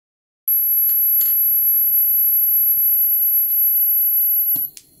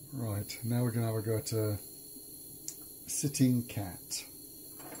Right, now we're going to have a go at a sitting cat.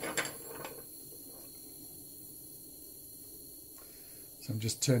 So I'm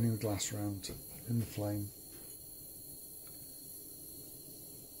just turning the glass around in the flame.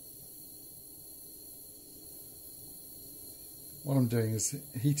 What I'm doing is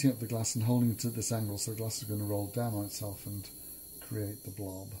heating up the glass and holding it at this angle so the glass is going to roll down on itself and create the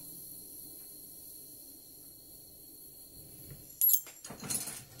blob.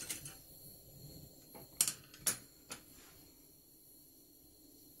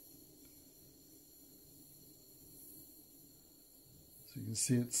 So you can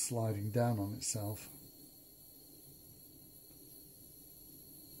see it sliding down on itself.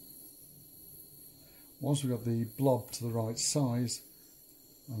 Once we've got the blob to the right size,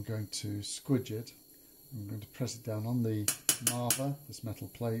 I'm going to squidge it. I'm going to press it down on the marver, this metal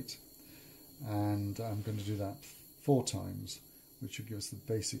plate, and I'm going to do that 4 times, which will give us the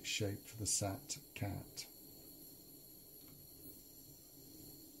basic shape for the sat cat.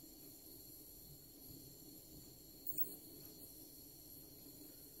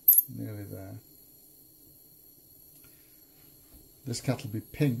 Nearly there. This cat will be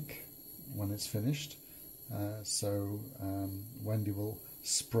pink when it's finished, so Wendy will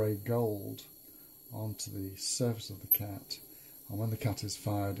spray gold onto the surface of the cat, and when the cat is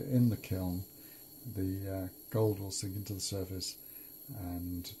fired in the kiln, the gold will sink into the surface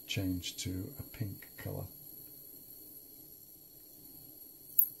and change to a pink colour.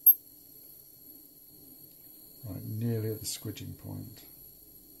 Right, nearly at the squidging point.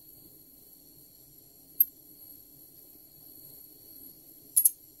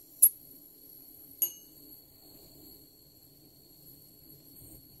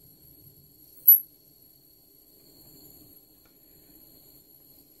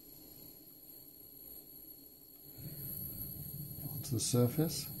 To the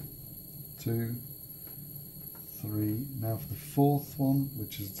surface, 2, 3. Now for the 4th one,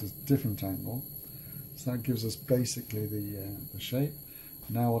 which is a different angle. So that gives us basically the shape.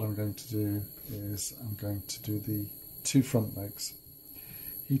 Now what I'm going to do is I'm going to do the 2 front legs.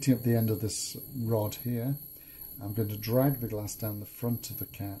 Heating up the end of this rod here, I'm going to drag the glass down the front of the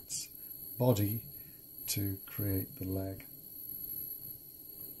cat's body to create the leg.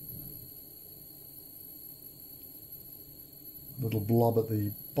 Little blob at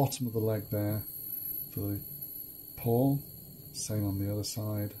the bottom of the leg there for the paw, same on the other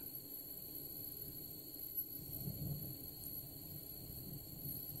side.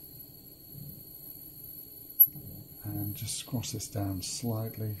 And just squash this down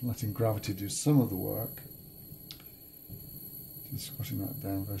slightly, letting gravity do some of the work. Just squashing that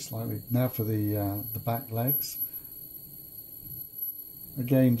down very slightly. Now for the back legs.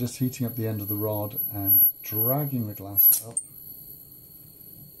 Again, just heating up the end of the rod and dragging the glass up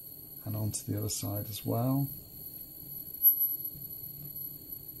and onto the other side as well.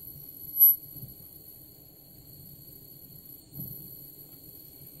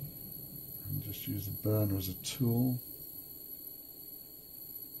 And just use the burner as a tool.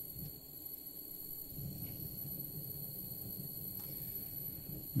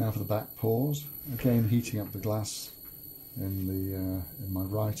 Now for the back paws. Again, heating up the glass in my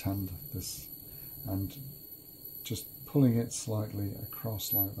right hand, and just pulling it slightly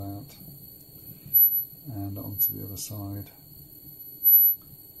across like that and onto the other side.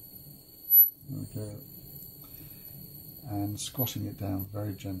 There we go. And squashing it down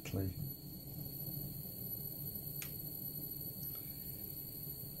very gently.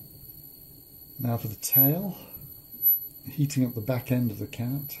 Now for the tail, heating up the back end of the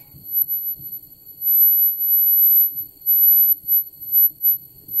cat.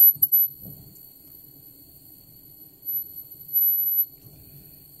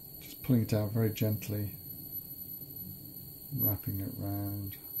 Pulling it out very gently, wrapping it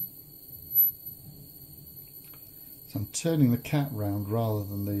round. So I'm turning the cat round rather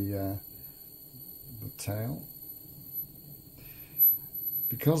than the tail.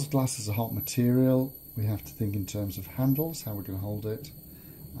 Because glass is a hot material, we have to think in terms of handles, how we're going to hold it.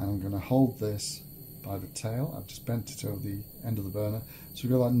 And I'm going to hold this by the tail. I've just bent it over the end of the burner, so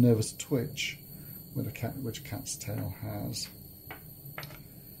we've got that nervous twitch which a cat's tail has.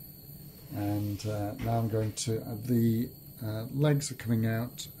 And now I'm going to, the legs are coming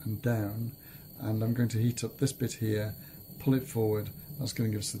out and down, and I'm going to heat up this bit here, pull it forward. That's going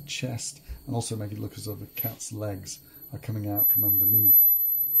to give us the chest and also make it look as though the cat's legs are coming out from underneath.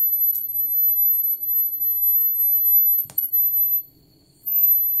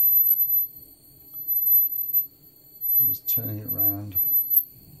 So just turning it round.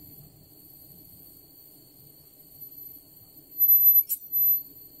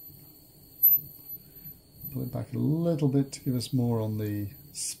 back a little bit to give us more on the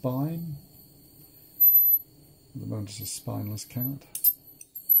spine. At the moment it's a spineless cat.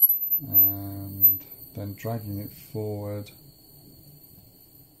 And then dragging it forward.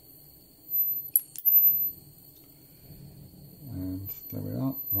 And there we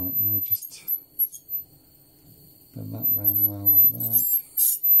are. Right, now just bend that round now like that.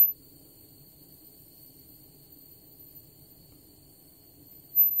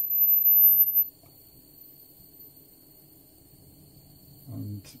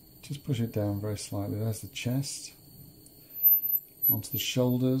 And just push it down very slightly. There's the chest. Onto the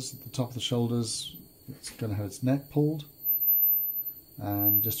shoulders. At the top of the shoulders, it's going to have its neck pulled.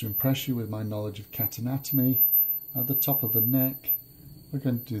 And just to impress you with my knowledge of cat anatomy, at the top of the neck, we're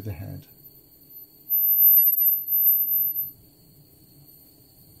going to do the head.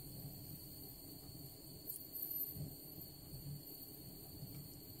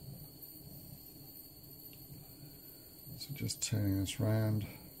 So just turning this round.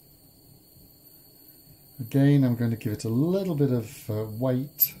 Again, I'm going to give it a little bit of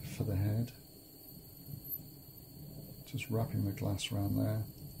weight for the head. Just wrapping the glass around there.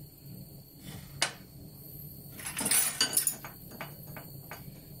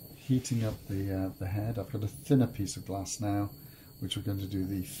 Heating up the head. I've got a thinner piece of glass now, which we're going to do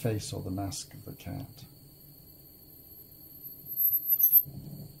the face or the mask of the cat.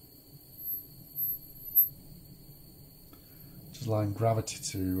 Just allowing gravity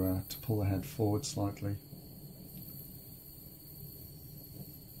to pull the head forward slightly.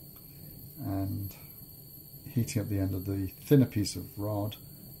 And heating up the end of the thinner piece of rod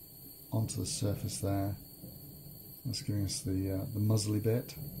onto the surface there. That's giving us the muzzly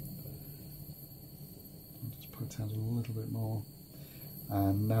bit. I'll just put it out a little bit more.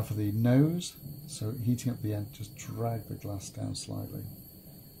 And now for the nose. So heating up the end, just drag the glass down slightly.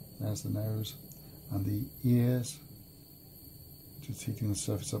 There's the nose. And the ears. Just heating the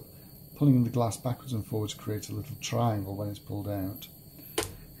surface up. Pulling the glass backwards and forwards creates a little triangle when it's pulled out.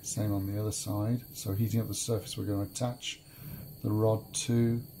 Same on the other side. So heating up the surface, we're going to attach the rod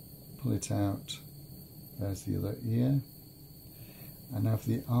to, pull it out. There's the other ear. And now for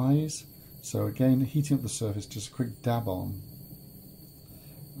the eyes. So again, heating up the surface, just a quick dab on.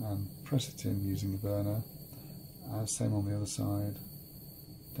 And press it in using the burner. Same on the other side.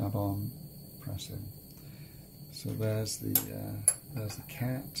 Dab on, press in. So there's the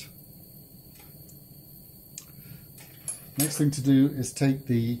cat. Next thing to do is take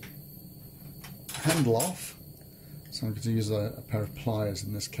the handle off. So I'm going to use a pair of pliers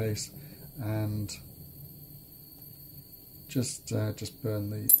in this case, and just burn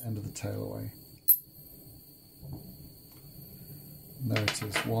the end of the tail away. And there it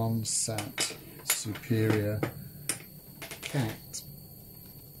is, one sat superior cat.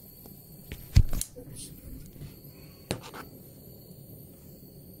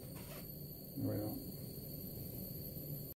 There we are.